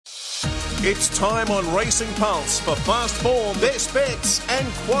It's time on Racing Pulse for fast form, best bets and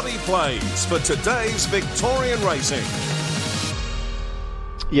quaddy plays for today's Victorian racing.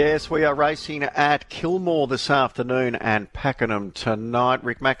 Yes, we are racing at Kilmore this afternoon and Pakenham tonight.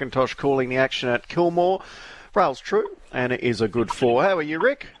 Rick McIntosh calling the action at Kilmore. Rail's true, and it is a good four. How are you,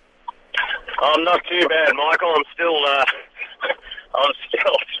 Rick? I'm not too bad, Michael. I'm still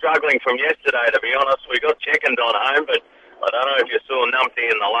struggling from yesterday, to be honest. We got Checkendon home, but I don't know if you saw Numpty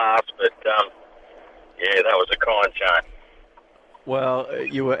in the last, but yeah, that was a kind shame. Well,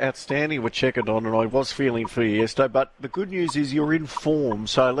 you were outstanding with Checkendon, and I was feeling for you yesterday, but the good news is you're in form,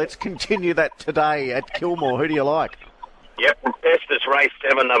 so let's continue that today at Kilmore. Who do you like? Yep, best is race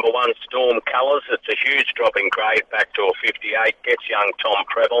 7, number 1, Storm Colours. It's a huge drop in grade back to a 58. Gets young Tom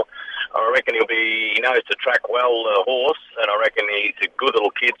Preble. I reckon he knows the track well, the horse, and I reckon he's a good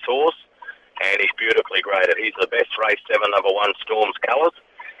little kid's horse, and he's beautifully graded. He's the best race 7, number 1, Storm's Colours.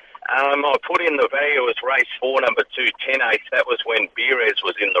 I put in the value as race 4, number 2, 10 Ace. That was when Beerez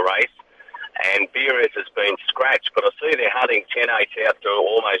was in the race, and Beerez has been scratched, but I see they're hunting 10 Ace out to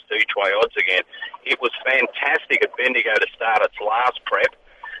almost each way odds again. It was fantastic at Bendigo to start its last prep.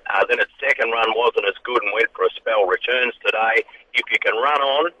 Then its second run wasn't as good and went for a spell. Returns today. If you can run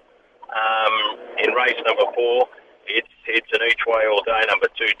on in race number 4, it's an each way all day,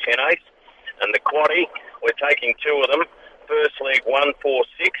 number 2, 10 Ace. And the quaddie, we're taking 2 of them. First leg 1, 4,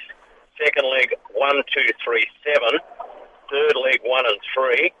 6. Second leg 1, 2, 3, 7. Third leg 1 and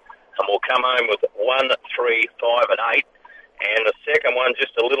 3. And we'll come home with 1, 3, 5 and 8. And the second one,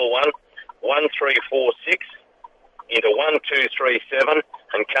 just a little one, 1, 3, 4, 6 into 1, 2, 3, 7,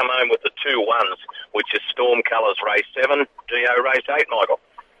 and come home with the 2 ones, which is Storm Colours race 7, DO race 8, Michael.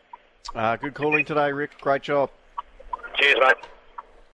 Good calling today, Rick. Great job. Cheers, mate.